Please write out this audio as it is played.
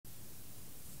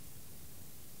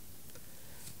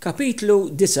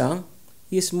Kapitlu 9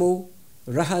 jismu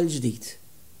Raħal Ġdid.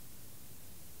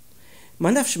 Ma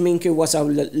nafx min kien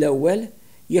wasal l-ewwel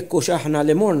jekk hux aħna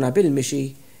li morna bil-mixi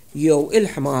jew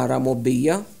il-ħmara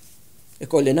mobbija,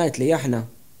 ikolli ngħid li aħna.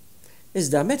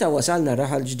 Iżda meta wasalna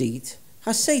Raħal Ġdid,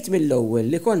 ħassejt mill-ewwel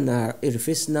li konna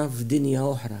irfisna f'dinja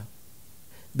oħra.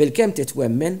 Bilkemm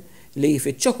titwemmen li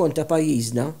fiċ-ċokon ta'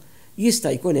 pajjiżna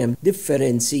jista' jkun hemm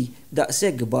differenzi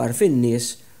daqshekk kbar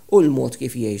fin-nies u l-mod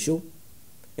kif jgħixu.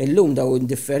 Illum daw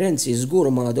id-differenzi żgur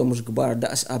m'għadhomx kbar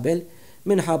daqs qabel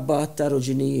minħabba ta'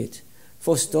 ruġinijiet.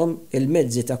 Fosthom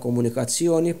il-mezzi ta'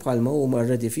 komunikazzjoni bħalma huma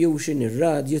r-rediffusion,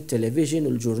 ir-radju, it-television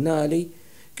u l-ġurnali,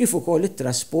 kif ukoll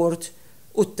it-trasport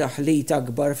u t-taħlit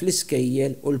akbar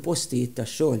fl-iskejjel u l-postijiet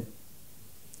tax-xogħol.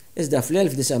 Iżda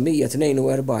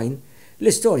fl-1942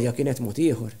 l-istorja kienet mod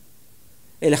ieħor.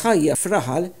 Il-ħajja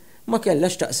f'Raħal ma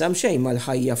kellax taqsam xejn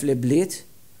mal-ħajja fl-ibliet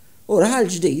u Raħal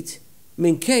Ġdid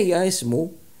minkejja ismu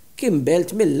kien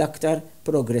belt mill-aktar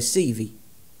progressivi.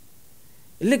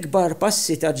 L-ikbar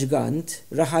passi ta' ġgant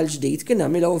Raħal Ġdid kien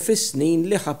għamilhom fis-snin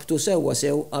li ħabtu sewwa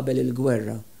sew qabel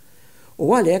il-Gwerra.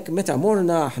 U għalhekk meta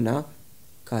morna aħna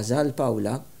Kazal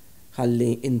Pawla,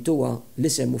 ħalli intuwa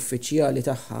l-isem uffiċjali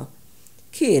tagħha,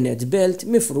 kienet belt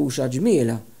mifruxa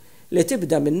ġmiela li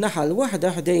tibda minn naħal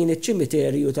waħda ħdejn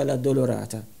iċ-ċimiterju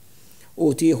tal-Addolorata u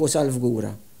tieħu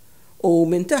sal-Fgura u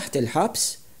minn taħt il-ħabs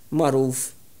magħruf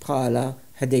bħala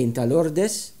ħdejn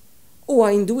tal-Ordes u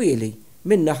għajndwieli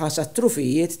minn naħa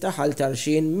sat-trufijiet ta'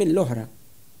 ħaltarxien mill-oħra.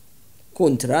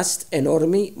 Kontrast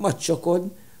enormi maċ-ċokon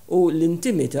u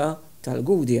l-intimità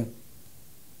tal-Gudja.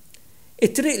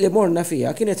 It-triq li morna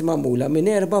fiha kienet magħmula minn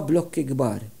 4 blokki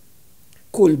kbar.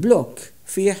 Kull blokk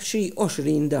fih xi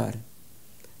 20 dar.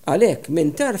 Għalhekk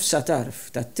minn tarf sa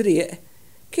tarf tat-triq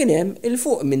kien hemm il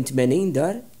fuq minn 80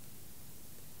 dar.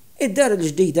 Id-dar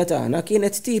l-ġdida tagħna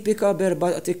kienet tipika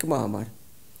b'4 tikmamar,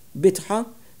 bitħa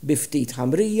bi ftit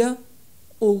ħamrija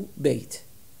u bejt.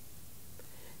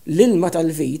 L-ilma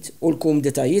tal-vit u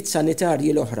l-kumditajiet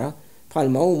sanitarji l-oħra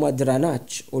bħalma huma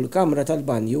d-dranaġġ u l-kamra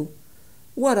tal-banju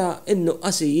wara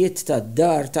n-nuqqasijiet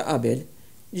tad-dar ta' qabel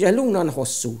ġeluna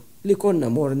nħossu li konna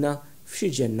morna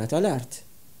f'xi ġenna tal-art.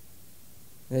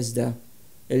 Iżda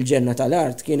il-ġenna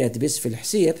tal-art kienet biss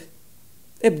fil-ħsieb,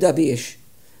 ibda biex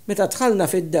meta dħalna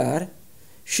fid-dar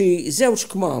xi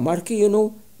 2 kmamar kienu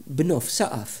b'nof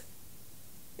saqaf.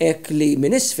 Hekk li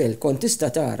minn isfel kont tista'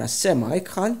 tara s-sema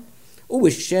ikħal u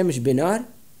x-xemx binar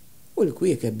u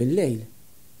l-kwiekeb bil-lejl.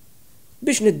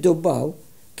 Biex niddubbaw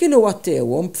kienu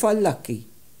għattewhom b'fallakki.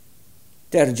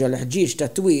 Terġa' l-ħġieġ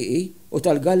tat-twieqi u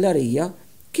tal-gallerija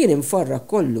kien imfarrak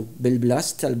kollu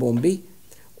bil-blast tal-bombi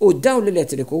u d-dawl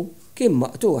elettriku kien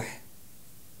maqtuħ.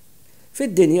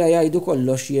 Fid-dinja jgħidu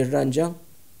kollox jirranġa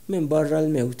minn barra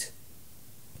l-mewt.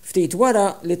 Ftit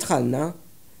wara li dħalna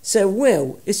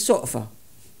sewwew is-soqfa.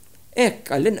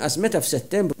 Hekk għall-inqas meta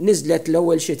f'Settembru niżlet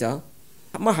l-ewwel xita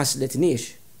ma ħaslitniex.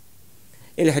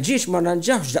 Il-ħġieġ ma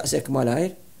rranġaħx daqshekk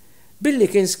malajr, billi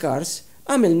kien skars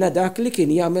għamilna dak li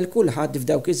kien jagħmel kulħadd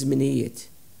f'dawk iż-żminijiet.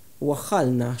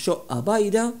 Waħħalna xoqqa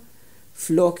bajda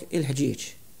flok il-ħġieġ.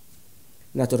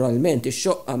 Naturalment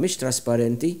ix-xoqqa mhix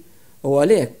trasparenti u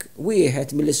għalhekk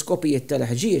wieħed mill-iskopijiet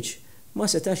tal-ħġieġ ma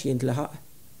setax jintlaħaq.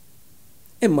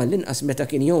 Imma l-inqas meta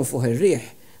kien jonfuħ ir-riħ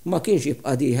ma kienx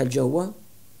jibqa' dieħel ġewwa.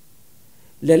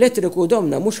 L-elettriku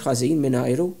domna mhux ħażin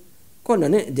mingħajru, konna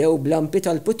neqdew b'lampi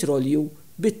tal-petrolju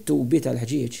bit-tubi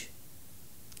tal-ħġieġ.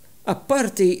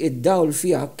 Apparti id-dawl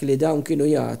fjak li dawn kienu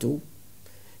jagħtu,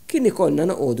 kien ikollna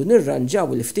noqogħdu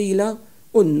nirranġaw il-ftila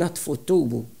u nnatfu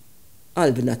t-tubu.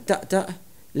 Qalbna ttaqtaq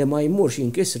li ma jmurx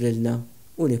jinkisrilna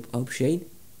u nibqgħu b'xejn.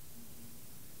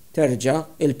 Terġa'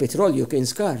 il-petrolju kien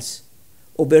skars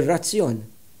u bir-razzjon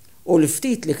u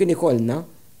l-ftit li kien ikollna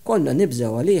konna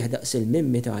nibżgħu għalih daqs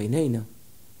il-mimmi ta' għajnejna.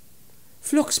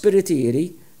 Flok spiritieri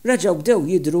raġgħu bdew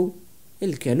jidhru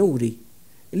il-kenuri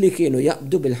li kienu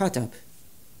jaqbdu bil-ħatab.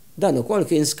 Dan ukoll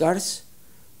kien skars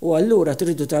u allura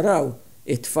tridu taraw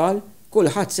it-tfal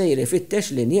kulħadd sejri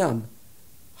fittex l-injam.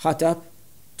 Ħatab,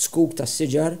 skuk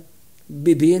tas-siġar,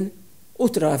 bibien u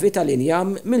trafi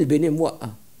tal-injam mill-bini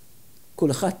mwaqqa.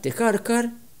 Kulħadd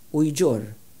ikarkar u jġorr.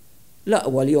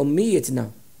 L-aqwa li ommijietna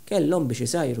kellhom biex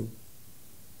isajru.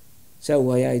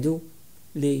 Sewwa jgħidu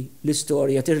li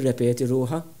l-istorja tirrepeti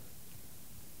ruħha.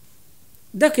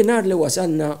 Dakinhar li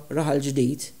wasalna Raħal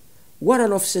Ġdid, wara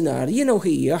nofsinhar jiena u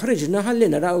ħija ħriġna ħalli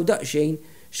naraw daqsxejn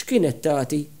x'kienet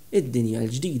tagħti id-dinja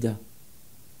l-ġdida.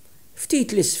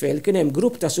 Ftit l-isfel kien hemm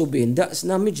grupp ta' subien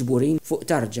daqsna miġburin fuq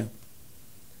tarġa.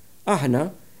 Aħna,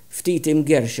 ftit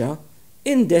imgerxa,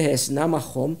 indeħesna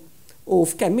magħhom u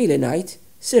f'kemmili ngħid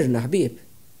sirna ħbieb.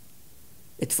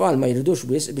 It-tfal ma jridux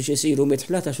wisq biex isiru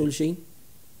mitħla ta' xulxin.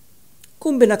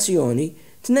 Kombinazzjoni,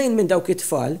 2 minn dawk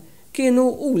it-tfal kienu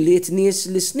uliet nies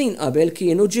li snin qabel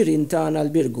kienu ġirien tagħna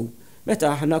l-birgu,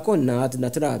 meta aħna konna għadna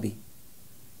trabi.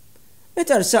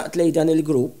 Meta rsaqt lejn dan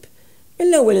il-grupp,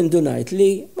 l-ewwel indunajt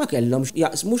li ma kellhomx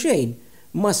jaqsmu xejn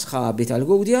ma' sħabi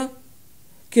tal-Gudja,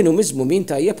 kienu miżmumin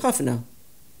tajjeb ħafna.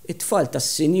 It-tfal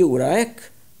tas-Sinjura hekk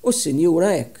u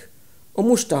s-Sinjura hekk, u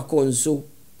mhux ta' Konsu,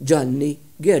 Ġanni,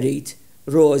 Gerit,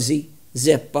 Rosi,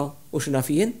 Zeppa u x'naf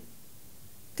jien.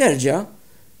 Terġa',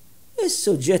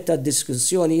 is-suġġett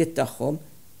tad-diskussjonijiet tagħhom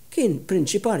kien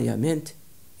prinċiparjament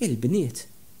il-bniet.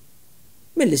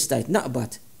 Milli stajt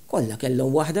naqbad, kollha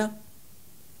kellhom waħda.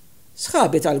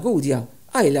 Sħabi tal-Gudja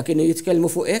għajla kienu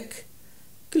jitkellmu fuq hekk,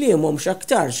 kliemhom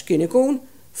x'aktarx kien ikun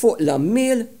fuq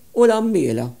l-ammiel u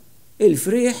l-ammiela,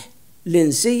 il-friħ,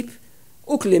 l-insib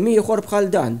u kliem ieħor bħal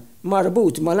dan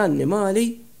marbut mal-annimali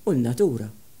u n-natura.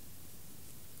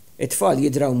 It-tfal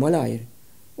jidraw malajr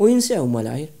u jinsew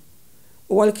malajr,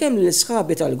 u għalkemm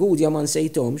l-sħabi tal-Gudja ma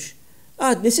nsejthomx,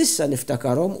 għadni sissa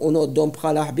niftakarhom u noddhom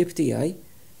bħala ħbib tiegħi,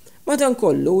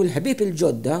 madankollu l-ħbieb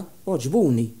il-ġodda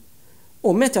oġbuni.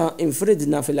 U meta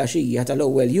infridna fil-għaxija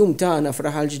tal-ewwel jum tagħna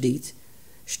f'Raħal Ġdid,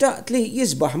 xtaqt li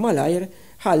jisbaħ malajr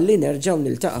ħalli nerġgħu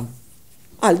niltaqgħu.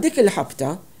 Għal dik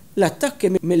il-ħabta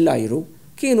l-attakki mill-ajru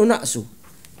kienu naqsu,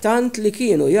 tant li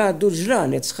kienu jgħaddu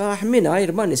ġranet sħaħ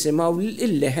mingħajr ma nisimgħu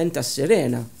il-leħen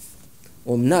tas-sirena.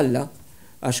 U mnalla,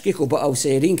 għax kieku baqgħu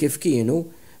sejrin kif kienu,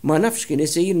 ma nafx kien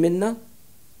isir minna.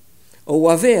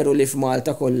 Huwa veru li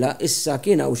f'Malta kollha issa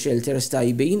kien hawn shelters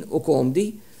tajbin u komdi,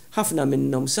 ħafna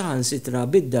minnhom saħansitra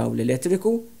bid-dawl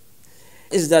elettriku,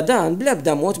 iżda dan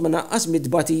bl-ebda mod ma naqqas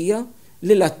mid-tbatija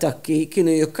li l-attakki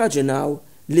kienu jikkaġinaw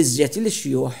l-iżjed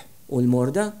l-xjuħ u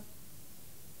l-morda.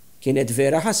 Kienet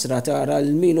vera ħasra tara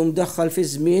l-min mdaħħal fi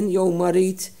żmien jew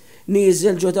marit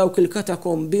nieżel ġo dawk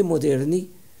il-katakombi moderni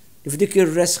f'dik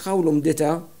ir-resħa u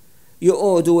l-umdità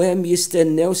joqogħdu hemm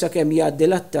jistennew sakemm jgħaddi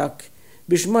l-attakk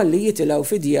biex malli jitilgħu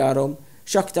fi djarhom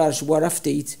x'aktarx wara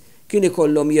ftit kien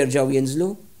ikollhom jerġgħu jinżlu.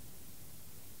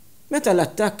 Meta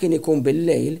l-attakk kien ikun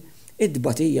bil-lejl,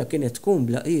 id-tbatija kienet tkun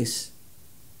bla qies.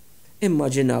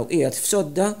 Immaġinaw qiegħed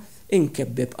f'sodda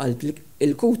inkebbeb qalb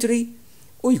il-kutri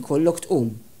u jkollok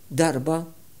tqum darba,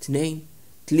 2,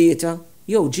 3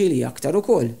 jew ġieli aktar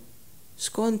ukoll,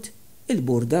 skont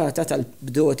il-burdata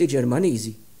tal-bdoti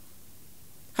Ġermaniżi.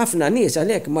 Ħafna nies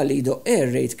għalhekk malli jdoq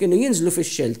air raid kienu jinżlu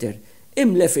fix-shelter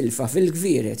imle filfa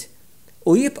fil-gvieret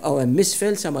u jibqgħu hemm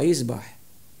misfel sa ma jisbaħ.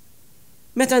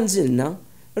 Meta nżilna,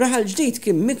 Raħal Ġdid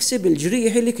kien miksi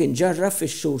bil-ġrieħi li kien ġarraf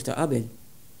fix-xhur ta' qabel.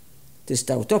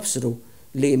 Tistgħu tobsru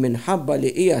li minħabba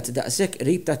li qiegħed daqshekk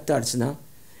qrib tat-tarzna,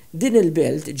 din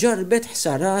il-belt ġarbet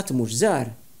ħsarat mhux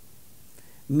żgħar.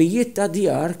 Mijiet ta'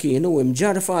 djar kienu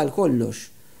imġarfa għal kollox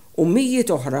u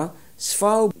mijiet oħra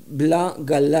sfaw bla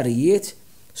gallarijiet,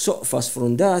 soqfa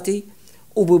sfrundati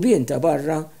u bubien ta'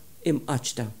 barra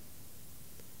imqaċta.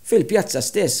 Fil-pjazza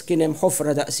stess kien hemm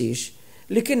ħofra daqsix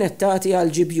li kienet tagħti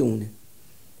għal ġibjun.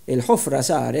 Il-ħofra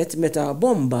saret meta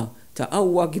bomba ta'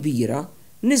 qawwa kbira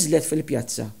niżlet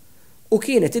fil-pjazza u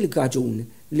kienet il-kaġun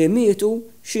li mietu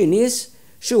xi nies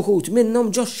xi wħud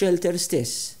minnhom ġo shelter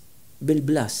stess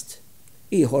bil-blast.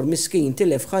 Ieħor miskin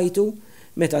tilef ħajtu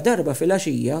meta darba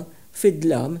fil-għaxija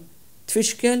fid-dlam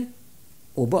tfixkel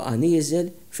u baqa' nieżel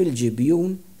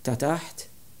fil-ġibjun ta' taħt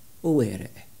u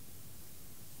wereq.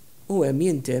 U hemm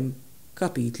jintemm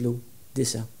kapitlu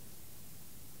 9.